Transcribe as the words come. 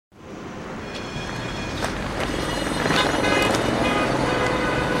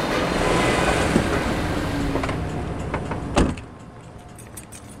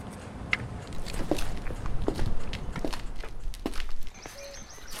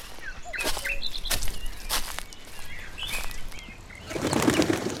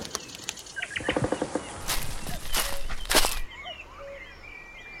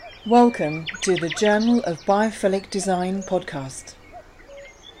Welcome to the Journal of Biophilic Design podcast.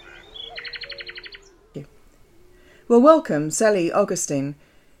 Well, welcome Sally Augustine.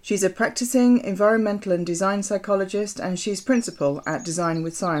 She's a practicing environmental and design psychologist, and she's principal at Design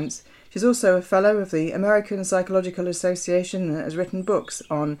with Science. She's also a fellow of the American Psychological Association and has written books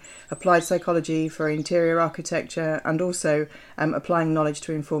on applied psychology for interior architecture and also applying knowledge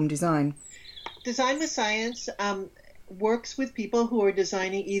to inform design. Design with Science works with people who are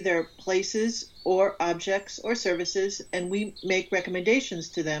designing either places or objects or services, and we make recommendations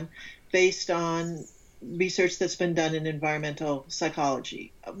to them based on research that's been done in environmental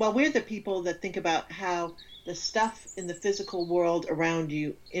psychology. Well, we're the people that think about how the stuff in the physical world around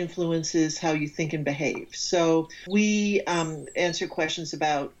you influences how you think and behave. So we answer questions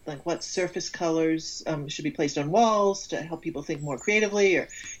about like what surface colors should be placed on walls to help people think more creatively, or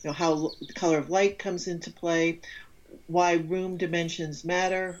how the color of light comes into play, why room dimensions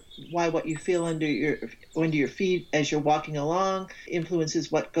matter, why what you feel under your feet as you're walking along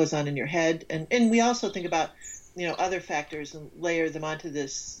influences what goes on in your head. And we also think about other factors and layer them onto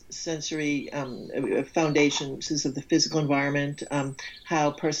this sensory foundations of the physical environment,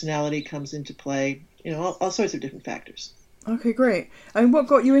 how personality comes into play, all sorts of different factors. Okay, great. And what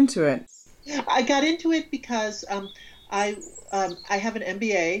got you into it? I got into it because I have an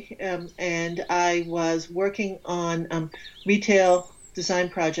MBA, and I was working on retail design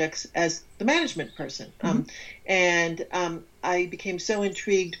projects as the management person. And I became so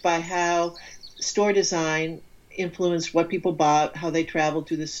intrigued by how store design influenced what people bought, how they traveled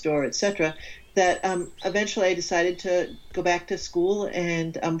to the store, etc., that eventually I decided to go back to school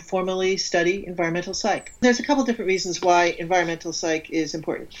and formally study environmental psych. There's a couple different reasons why environmental psych is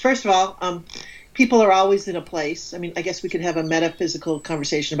important. First of all, people are always in a place. I mean, I guess we could have a metaphysical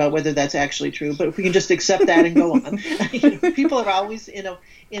conversation about whether that's actually true, but if we can just accept that and go on. People are always in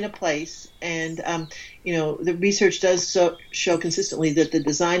a place, and the research does show consistently that the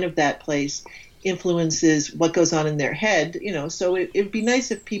design of that place influences what goes on in their head. So it would be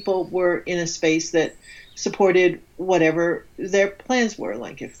nice if people were in a space that supported whatever their plans were.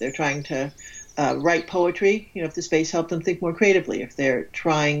 Like if they're trying to write poetry, if the space helped them think more creatively. If they're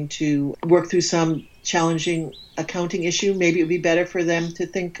trying to work through some challenging accounting issue, maybe it would be better for them to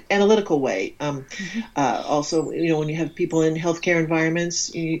think analytical way. Also, when you have people in healthcare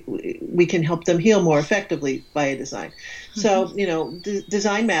environments, we can help them heal more effectively via design. So,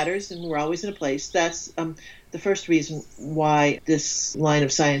 design matters, and we're always in a place. That's the first reason why this line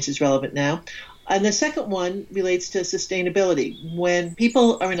of science is relevant now. And the second one relates to sustainability. When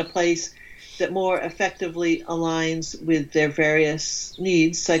people are in a place that more effectively aligns with their various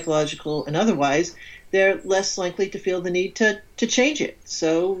needs, psychological and otherwise, they're less likely to feel the need to change it.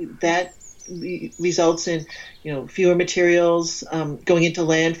 So that results in, fewer materials going into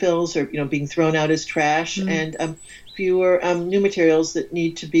landfills or, being thrown out as trash, and fewer new materials that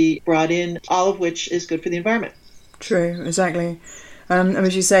need to be brought in, all of which is good for the environment. True, exactly. And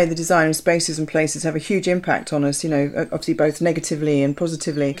as you say, the design of spaces and places have a huge impact on us, obviously both negatively and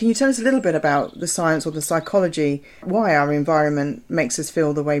positively. Can you tell us a little bit about the science or the psychology, why our environment makes us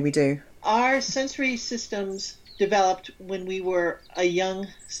feel the way we do? Our sensory systems developed when we were a young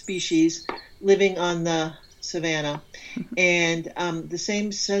species living on the savanna. And the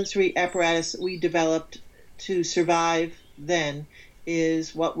same sensory apparatus that we developed to survive then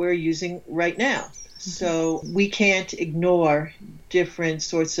is what we're using right now. So we can't ignore different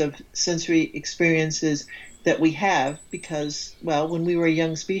sorts of sensory experiences that we have because, when we were a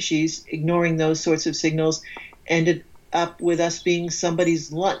young species, ignoring those sorts of signals ended up with us being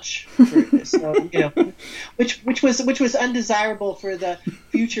somebody's lunch. So, which was undesirable for the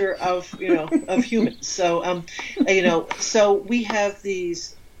future of humans. So, so we have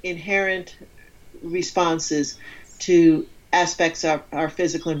these inherent responses to aspects of our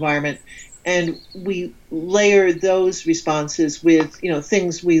physical environment. And we layer those responses with,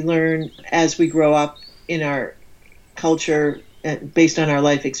 things we learn as we grow up in our culture based on our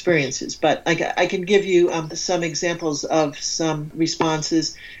life experiences. But I can give you some examples of some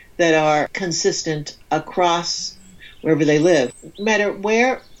responses that are consistent across wherever they live. No matter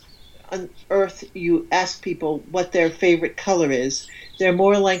where on Earth you ask people what their favorite color is, they're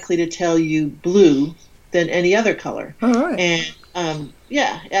more likely to tell you blue than any other color. All right. And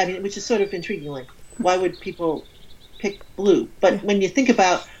which is sort of intriguing. Like, why would people pick blue? But when you think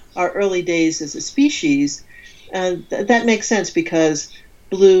about our early days as a species, that makes sense because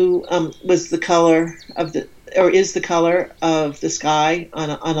blue was the color of is the color of the sky on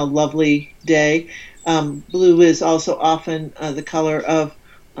a lovely day. Blue is also often the color of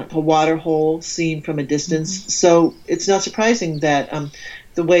a water hole seen from a distance. So it's not surprising that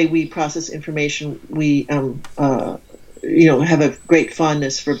the way we process information, we have a great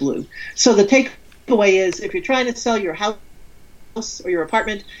fondness for blue. So the takeaway is, if you're trying to sell your house or your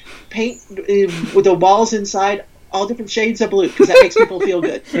apartment, paint with the walls inside all different shades of blue, because that makes people feel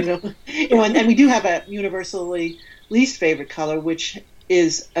good. And we do have a universally least favorite color, which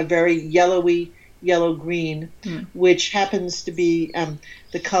is a very yellowy yellow-green, which happens to be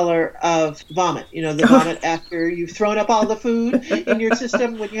the color of vomit. The vomit after you've thrown up all the food in your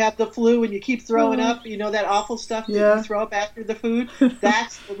system when you have the flu and you keep throwing up, that awful stuff that you throw up after the food.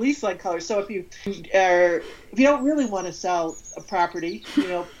 That's the least like color. So if you don't really want to sell a property,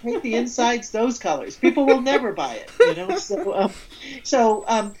 paint the insides those colors. People will never buy it. Or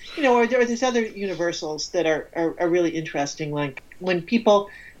there's other universals that are really interesting, like when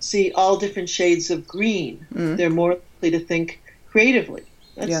people see all different shades of green, they're more likely to think creatively.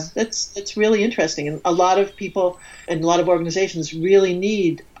 That's really interesting. And a lot of people and a lot of organizations really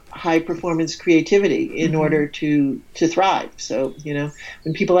need high performance creativity in order to thrive. So,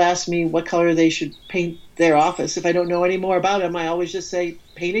 when people ask me what color they should paint their office, if I don't know any more about them, I always just say,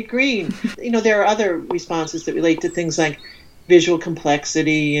 paint it green. There are other responses that relate to things like visual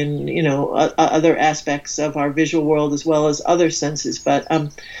complexity and other aspects of our visual world, as well as other senses. But I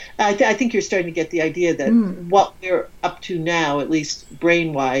think you're starting to get the idea that what we're up to now, at least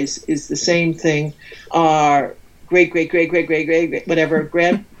brain wise, is the same thing our great whatever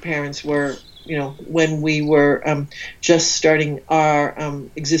grandparents were, when we were just starting our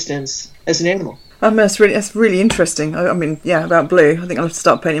existence as an animal. That's really interesting. I mean, about blue. I think I'll have to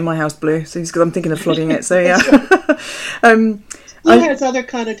start painting my house blue, because I'm thinking of flogging it. So yeah. Blue has other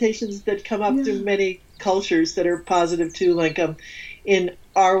connotations that come up through many cultures that are positive too. Like in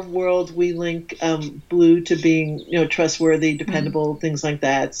our world, we link blue to being trustworthy, dependable, things like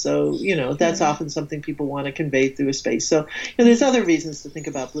that. So that's often something people want to convey through a space. So there's other reasons to think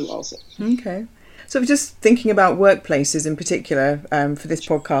about blue also. Okay. So just thinking about workplaces in particular for this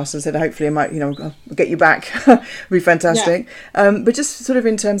podcast, I said hopefully I might, I'll get you back. It'd be fantastic. Yeah. But just sort of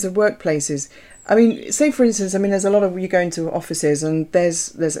in terms of workplaces, I mean, say for instance, there's a lot of, you go into offices and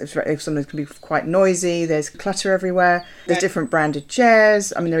there's something that can be quite noisy. There's clutter everywhere. There's different branded chairs.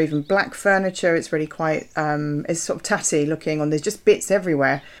 There are even black furniture. It's really quite, it's sort of tatty looking, and there's just bits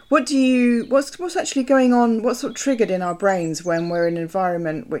everywhere. What's actually going on? What's sort of triggered in our brains when we're in an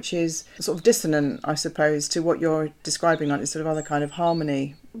environment which is sort of dissonant, I suppose, to what you're describing, like this sort of other kind of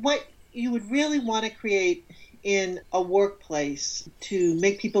harmony? What you would really want to create in a workplace to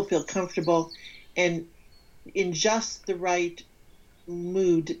make people feel comfortable and in just the right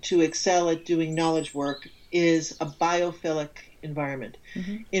mood to excel at doing knowledge work is a biophilic environment.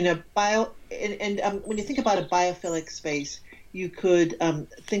 In a when you think about a biophilic space, you could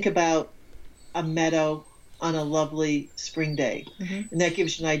think about a meadow on a lovely spring day, and that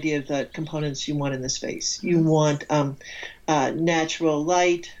gives you an idea of the components you want in the space. You want natural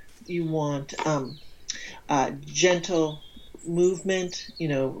light. You want gentle movement,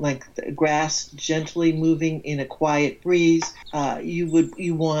 like the grass gently moving in a quiet breeze.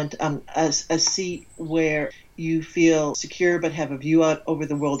 You want a seat where you feel secure but have a view out over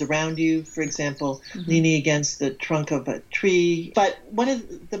the world around you, for example, leaning against the trunk of a tree. But one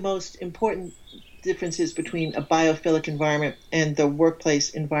of the most important differences between a biophilic environment and the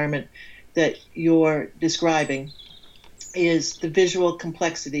workplace environment that you're describing is the visual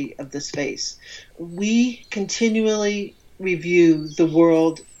complexity of the space. We continually review the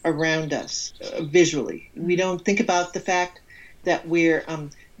world around us visually. We don't think about the fact that we're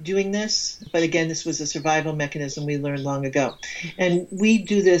doing this, but again, this was a survival mechanism we learned long ago. And we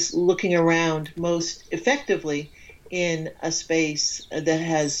do this looking around most effectively in a space that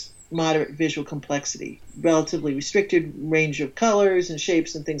has moderate visual complexity, relatively restricted range of colors and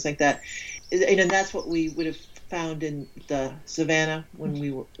shapes and things like that. And that's what we would have found in the savannah when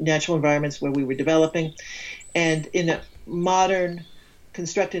we were natural environments where we were developing. And in a modern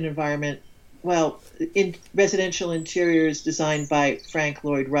constructed environment, in residential interiors designed by Frank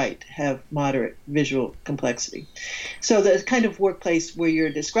Lloyd Wright have moderate visual complexity. So the kind of workplace where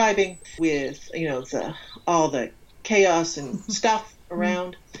you're describing with, all the chaos and stuff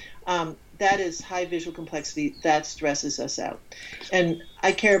around, that is high visual complexity. That stresses us out. And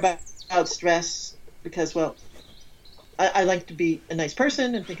I care about stress because, I like to be a nice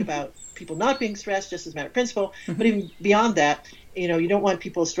person and think about people not being stressed just as a matter of principle. But even beyond that, you don't want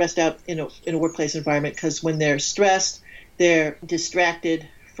people stressed out in a workplace environment, because when they're stressed, they're distracted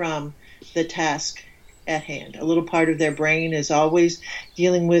from the task at hand. A little part of their brain is always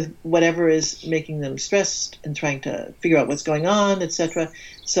dealing with whatever is making them stressed and trying to figure out what's going on, etc.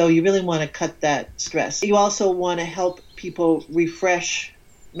 So you really want to cut that stress. You also want to help people refresh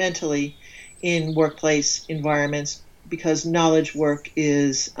mentally in workplace environments because knowledge work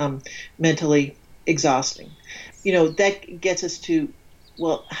is mentally exhausting. That gets us to,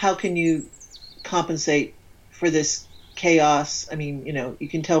 well, how can you compensate for this chaos? I mean, you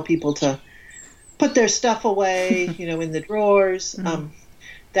can tell people to put their stuff away, in the drawers.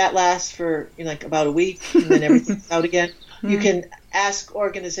 That lasts for like about a week, and then everything's out again. You can ask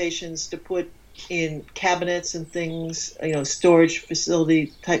organizations to put in cabinets and things, storage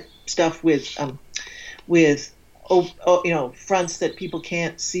facility type stuff with fronts that people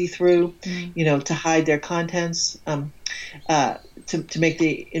can't see through, to hide their contents, to make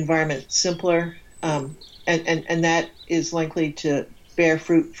the environment simpler, and that is likely to bear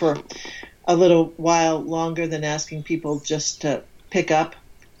fruit for a little while longer than asking people just to pick up,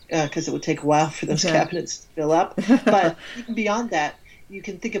 because it would take a while for those cabinets to fill up. But even beyond that, you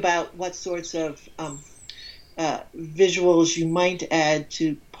can think about what sorts of visuals you might add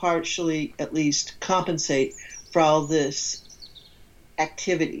to partially, at least, compensate for all this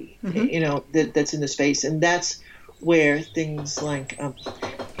activity, that's in the space. And that's where things like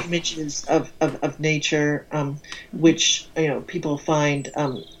images of nature, which people find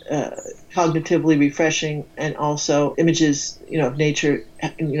cognitively refreshing, and also images of nature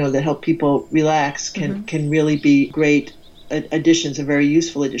that help people relax can really be great additions, and very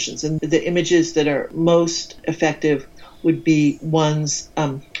useful additions. And the images that are most effective would be ones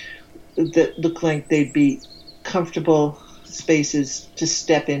that look like they'd be comfortable spaces to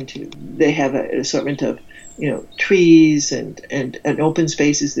step into. They have an assortment of trees and open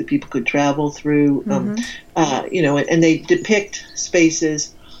spaces that people could travel through, and they depict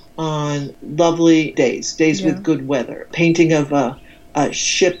spaces on lovely days with good weather. Painting of a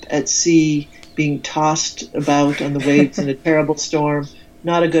ship at sea being tossed about on the waves in a terrible storm,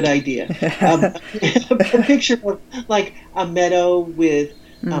 not a good idea. A picture of like a meadow with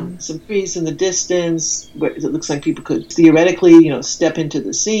some trees in the distance, where it looks like people could theoretically, step into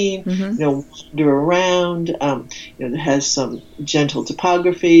the scene, wander around. It has some gentle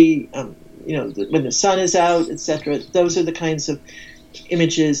topography. When the sun is out, etc. Those are the kinds of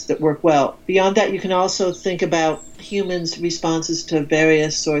images that work well. Beyond that, you can also think about humans' responses to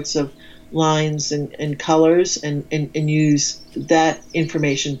various sorts of lines and colors, and use that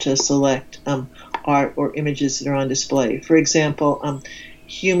information to select art or images that are on display. For example,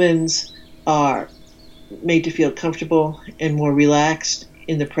 humans are made to feel comfortable and more relaxed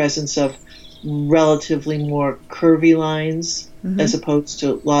in the presence of relatively more curvy lines as opposed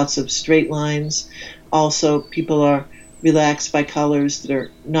to lots of straight lines. Also, people are relaxed by colors that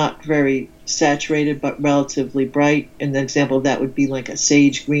are not very saturated but relatively bright. And the example of that would be like a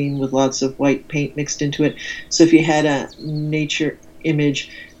sage green with lots of white paint mixed into it. So if you had a nature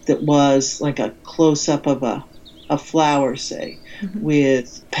image that was like a close-up of a flower, say,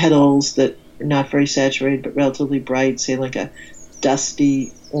 with petals that are not very saturated but relatively bright, say like a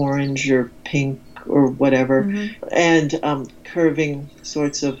dusty orange or pink or whatever, and curving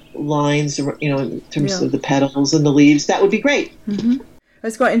sorts of lines, in terms of the petals and the leaves, that would be great.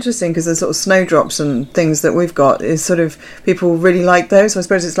 It's quite interesting because the sort of snowdrops and things that we've got is sort of, people really like those. So I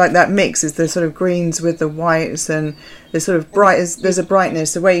suppose it's like that mix, is the sort of greens with the whites, and there's sort of there's a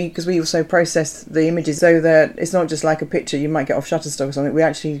brightness, the way, because we also process the images so that it's not just like a picture you might get off Shutterstock or something. We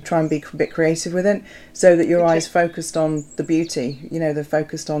actually try and be a bit creative with it, so that your eyes focused on the beauty, they're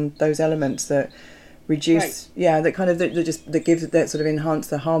focused on those elements that reduce, that kind of, that gives, that sort of enhance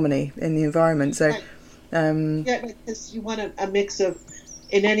the harmony in the environment. So because you want a mix of,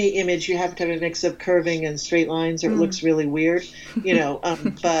 in any image, you have to have a mix of curving and straight lines, or it looks really weird,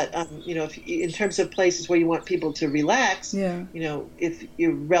 But if, in terms of places where you want people to relax, if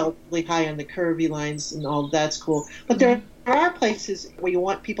you're relatively high on the curvy lines and all, that's cool. But there are places where you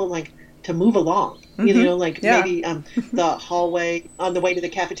want people like to move along, maybe the hallway on the way to the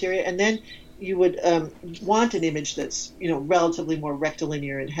cafeteria, and then you would want an image that's, relatively more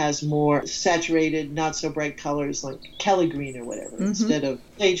rectilinear and has more saturated, not so bright colors like Kelly green or whatever, instead of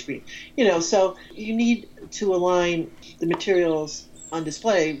sage green. So you need to align the materials on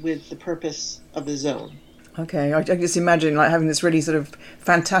display with the purpose of the zone. Okay, I just imagine like having this really sort of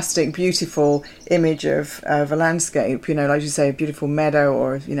fantastic, beautiful image of a landscape, like you say, a beautiful meadow,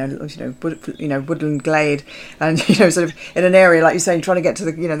 or woodland glade, and sort of in an area like you say, trying to get to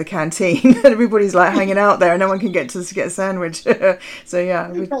the the canteen, and everybody's like hanging out there, and no one can get to get a sandwich. So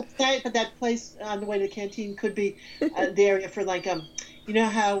yeah, but that place on the way to the canteen could be the area for like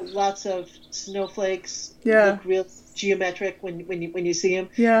how lots of snowflakes look real geometric when you see them.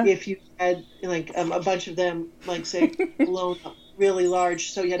 If you had like a bunch of them, like say blown really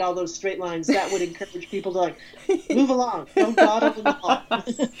large, so you had all those straight lines, that would encourage people to like move along, don't dawdle in the hall.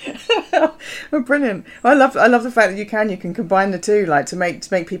 Oh, brilliant! I love the fact that you can combine the two, like to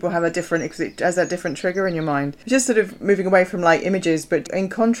make people have a different, because it has that different trigger in your mind. Just sort of moving away from like images, but in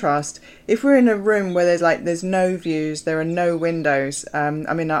contrast, if we're in a room where there's no views, there are no windows. I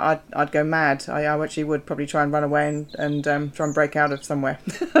mean, I'd go mad. I actually would probably try and run away and try and break out of somewhere.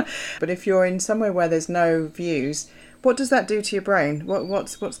 But if you're in somewhere where there's no views, what does that do to your brain?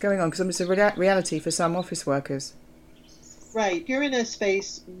 What's going on? Because it's a reality for some office workers. Right. You're in a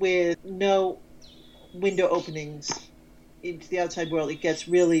space with no window openings into the outside world. It gets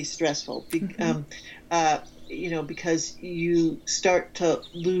really stressful. Because you start to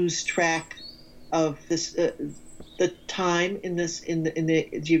lose track of this, the time in the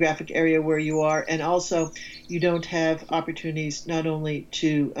geographic area where you are, and also you don't have opportunities not only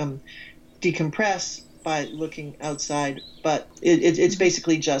to decompress by looking outside, but it's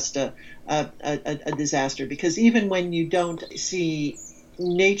basically just a disaster, because even when you don't see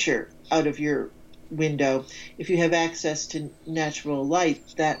nature out of your window, if you have access to natural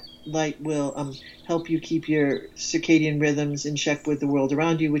light, that light will help you keep your circadian rhythms in check with the world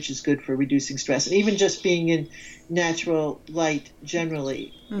around you, which is good for reducing stress. And even just being in natural light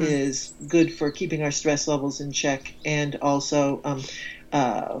generally is good for keeping our stress levels in check, and also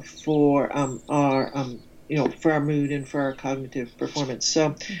for our mood and for our cognitive performance.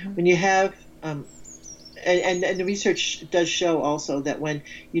 So when you have and the research does show also that when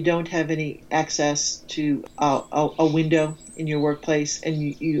you don't have any access to a window in your workplace, and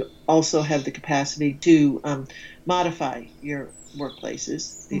you also have the capacity to modify your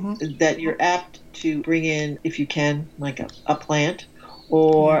workplaces, that you're apt to bring in, if you can, like a plant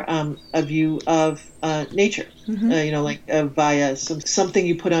or a view of nature, via something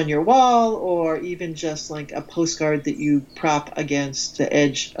you put on your wall, or even just like a postcard that you prop against the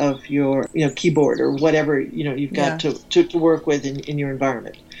edge of your keyboard, or whatever you've got to work with in your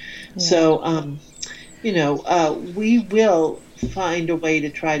environment. Yeah. So we will find a way to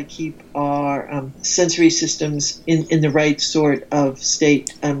try to keep our sensory systems in the right sort of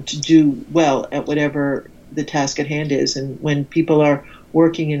state to do well at whatever the task at hand is. And when people are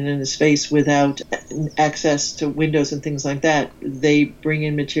working in a space without access to windows and things like that, they bring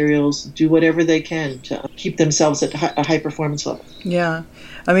in materials, do whatever they can to keep themselves at a high performance level. Yeah,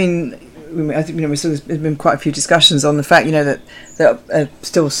 I mean, I think there's been quite a few discussions on the fact that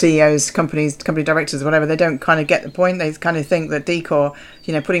still CEOs, company directors, whatever, they don't kind of get the point. They kind of think that decor,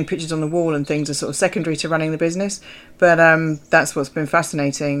 putting pictures on the wall and things are sort of secondary to running the business. But that's what's been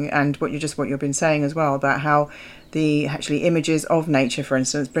fascinating, and what you've been saying as well, about how the actually images of nature, for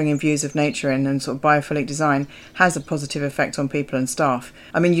instance, bringing views of nature in and sort of biophilic design has a positive effect on people and staff.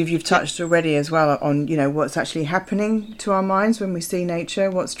 I mean, you've touched already as well on, what's actually happening to our minds when we see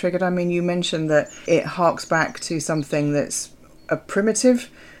nature, what's triggered. I mean, you mentioned that it harks back to something that's a primitive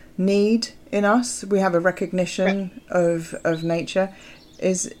need in us. We have a recognition of nature.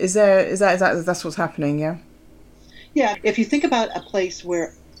 Is that's what's happening, yeah? Yeah, if you think about a place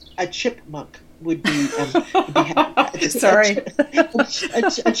where a chipmunk would be happy. Sorry.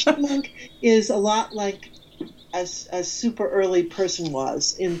 A chipmunk is a lot like a super early person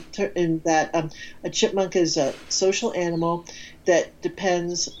was, in that a chipmunk is a social animal that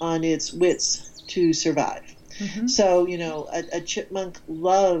depends on its wits to survive. So, a chipmunk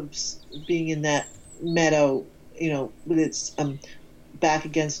loves being in that meadow, with its back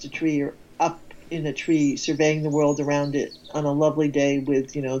against a tree or up in a tree, surveying the world around it on a lovely day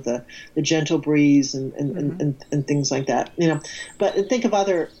with the gentle breeze and things like that. But think of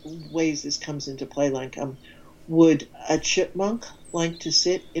other ways this comes into play. Like, would a chipmunk like to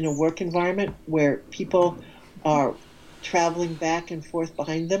sit in a work environment where people are traveling back and forth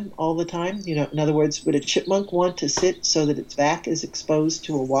behind them all the time? In other words, would a chipmunk want to sit so that its back is exposed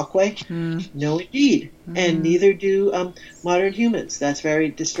to a walkway? No, indeed. And neither do modern humans. That's very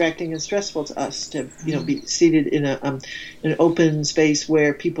distracting and stressful to us to be seated in an open space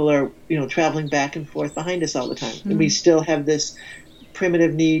where people are traveling back and forth behind us all the time. And we still have this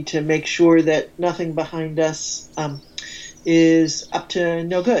primitive need to make sure that nothing behind us is up to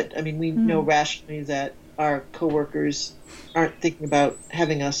no good. I mean, we know rationally that our coworkers aren't thinking about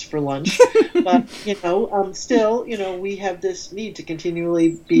having us for lunch, but still, we have this need to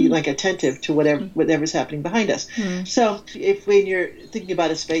continually be like attentive to whatever's happening behind us. So, when you're thinking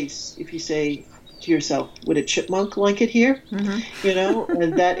about a space, if you say to yourself, would a chipmunk like it here? And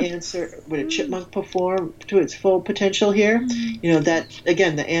that answer, would a chipmunk perform to its full potential here? That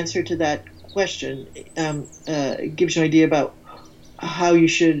again, the answer to that question gives you an idea about how you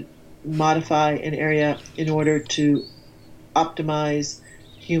should modify an area in order to optimize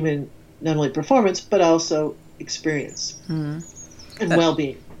human not only performance but also experience and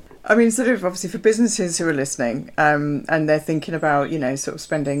well-being. I mean, sort of obviously for businesses who are listening, and they're thinking about, sort of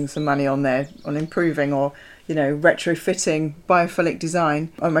spending some money on improving or, retrofitting biophilic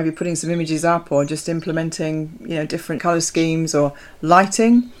design, or maybe putting some images up, or just implementing, different colour schemes or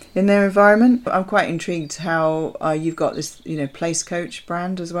lighting in their environment. I'm quite intrigued how you've got this, Place Coach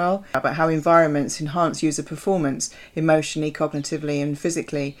brand as well, about how environments enhance user performance emotionally, cognitively and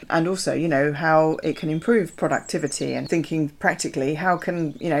physically, and also, how it can improve productivity. And thinking practically, how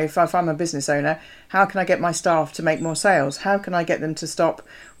can, if I'm a business owner, how can I get my staff to make more sales? How can I get them to stop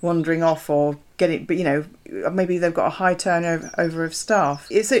wandering off or get it, but maybe they've got a high turnover of staff.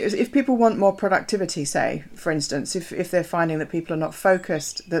 If people want more productivity, say, for instance, if they're finding that people are not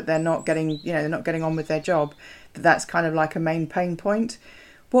focused, that they're not getting, they're not getting on with their job, that's kind of like a main pain point.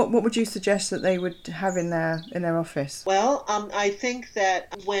 What would you suggest that they would have in their office? Well, I think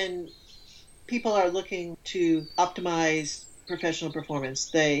that when people are looking to optimize professional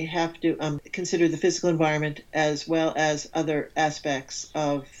performance, they have to consider the physical environment as well as other aspects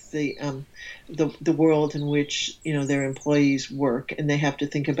of the world in which their employees work, and they have to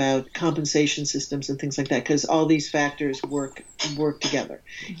think about compensation systems and things like that, because all these factors work together.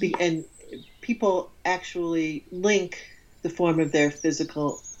 And people actually link the form of their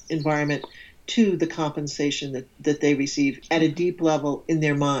physical environment to the compensation that they receive at a deep level in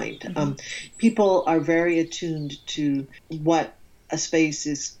their mind. People are very attuned to what a space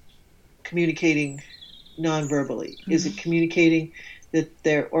is communicating non-verbally. Is it communicating that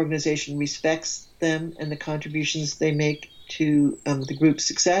their organization respects them and the contributions they make to the group's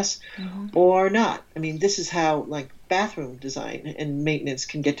success or not? I mean, this is how bathroom design and maintenance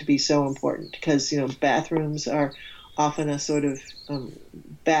can get to be so important, because bathrooms are often a sort of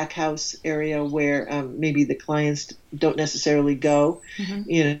back house area where maybe the clients don't necessarily go.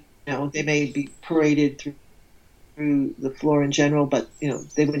 They may be paraded through the floor in general, but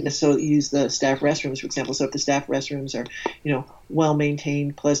they wouldn't necessarily use the staff restrooms, for example. So if the staff restrooms are well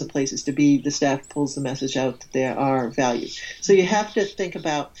maintained, pleasant places to be, the staff pulls the message out that they are valued. So you have to think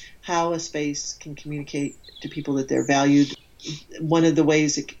about how a space can communicate to people that they're valued. One of the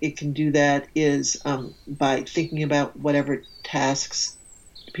ways it can do that is by thinking about whatever tasks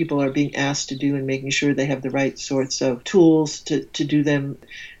people are being asked to do and making sure they have the right sorts of tools to do them.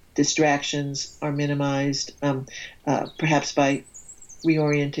 Distractions are minimized, perhaps by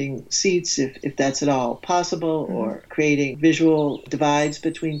reorienting seats if that's at all possible, or creating visual divides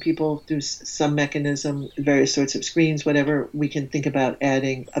between people through some mechanism, various sorts of screens, whatever. We can think about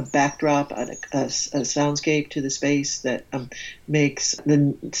adding a backdrop, a soundscape to the space that makes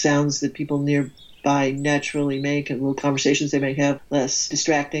the sounds that people nearby naturally make and little conversations they may have less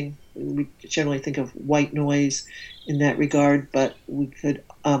distracting. We generally think of white noise in that regard, but we could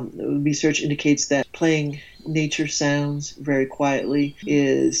research indicates that playing nature sounds very quietly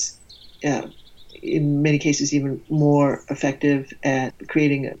is in many cases even more effective at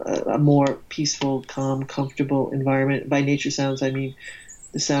creating a more peaceful, calm, comfortable environment. By nature sounds, I mean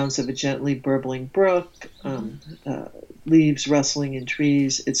the sounds of a gently burbling brook, leaves rustling in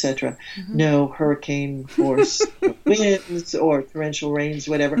trees, etc. No hurricane force winds or torrential rains,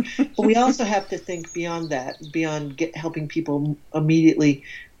 whatever. But we also have to think beyond that, beyond helping people immediately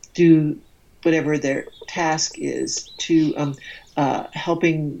do whatever their task is, to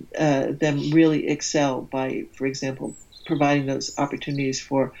helping them really excel by, for example, providing those opportunities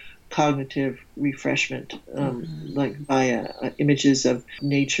for cognitive refreshment, like via images of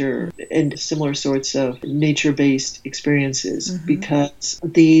nature and similar sorts of nature-based experiences, because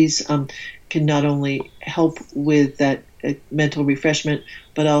these can not only help with that mental refreshment,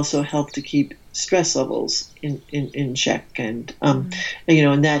 but also help to keep stress levels in check, and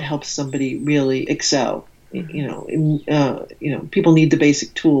and that helps somebody really excel. People need the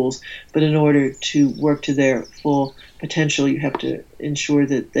basic tools, but in order to work to their full potential, you have to ensure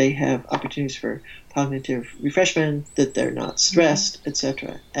that they have opportunities for cognitive refreshment, that they're not stressed,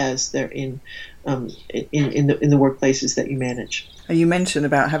 etc., as they're in the workplaces that you manage. You mentioned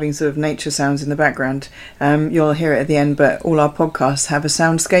about having sort of nature sounds in the background. You'll hear it at the end, but all our podcasts have a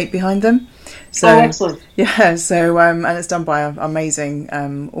soundscape behind them. So, excellent. Yeah, so and it's done by an amazing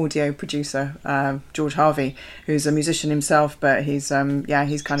audio producer, George Harvey, who's a musician himself, but he's all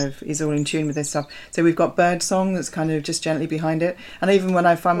in tune with this stuff. So we've got bird song that's kind of just gently behind it, and even when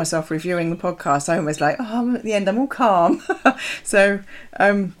I find myself reviewing the podcast, I almost at the end I'm all calm. So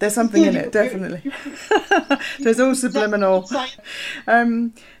there's something in it, definitely. There's all subliminal.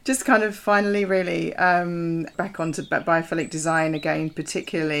 Just kind of finally, really, back onto biophilic design again,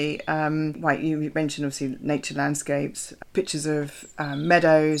 particularly, like you mentioned, obviously nature landscapes, pictures of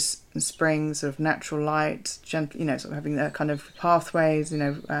meadows and springs of natural light, gentle, sort of having that kind of pathways,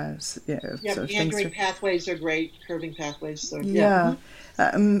 Yeah, sort of meandering things. pathways are great, curving pathways. So, Yeah.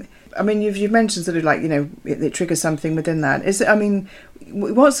 I mean, you've mentioned sort of like, it triggers something within that.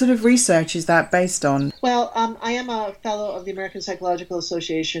 What sort of research is that based on? Well, I am a fellow of the American Psychological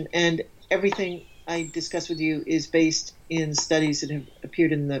Association, and everything I discuss with you is based in studies that have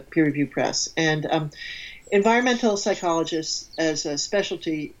appeared in the peer-reviewed press. And environmental psychologists, as a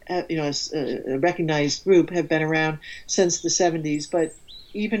specialty, as a recognized group, have been around since the 70s. But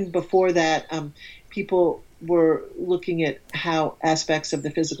even before that, people were looking at how aspects of the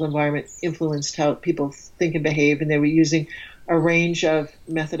physical environment influenced how people think and behave, and they were using a range of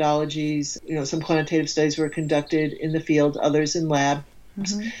methodologies. Some quantitative studies were conducted in the field, others in lab.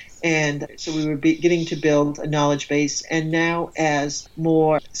 Mm-hmm. And so we were beginning to build a knowledge base. And now, as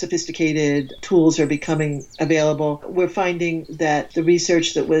more sophisticated tools are becoming available, we're finding that the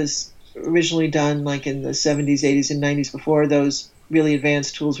research that was originally done like in the 70s, 80s, and 90s, before those really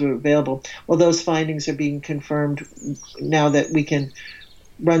advanced tools were available, well, those findings are being confirmed now that we can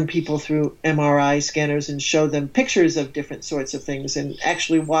run people through MRI scanners and show them pictures of different sorts of things and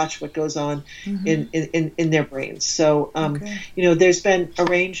actually watch what goes on in their brains. So, there's been a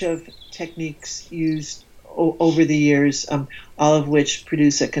range of techniques used over the years, all of which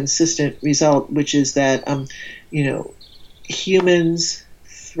produce a consistent result, which is that, humans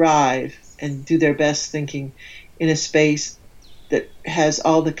thrive and do their best thinking in a space that has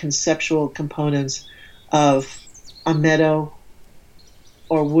all the conceptual components of a meadow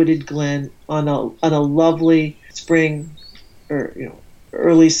or wooded glen on a lovely spring or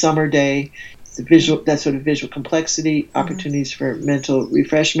early summer day. That sort of visual complexity, opportunities for mental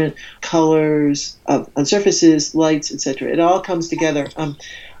refreshment, colors on surfaces, lights, etc. It all comes together.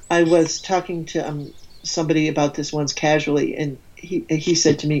 I was talking to somebody about this once casually, and he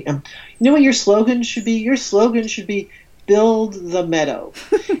said to me, you know what your slogan should be? Your slogan should be build the meadow.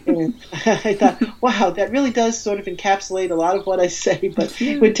 And I thought, wow, that really does sort of encapsulate a lot of what I say, but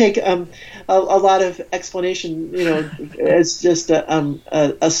it would take a lot of explanation, as just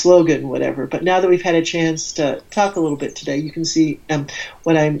a slogan, whatever. But now that we've had a chance to talk a little bit today, you can see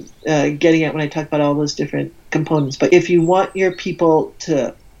what I'm getting at when I talk about all those different components. But if you want your people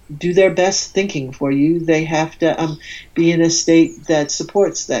to do their best thinking for you, they have to be in a state that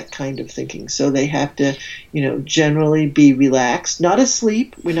supports that kind of thinking. So they have to, generally be relaxed, not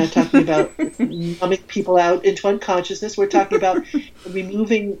asleep. We're not talking about numbing people out into unconsciousness. We're talking about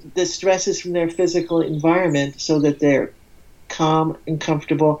removing the stresses from their physical environment so that they're calm and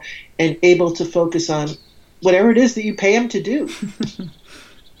comfortable and able to focus on whatever it is that you pay them to do. Well,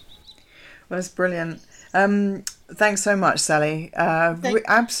 that's brilliant. Thanks so much, Sally.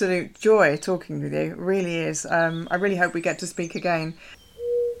 Absolute joy talking with you. It really is. I really hope we get to speak again.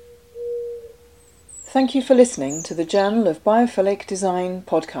 Thank you for listening to the Journal of Biophilic Design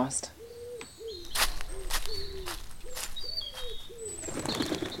podcast.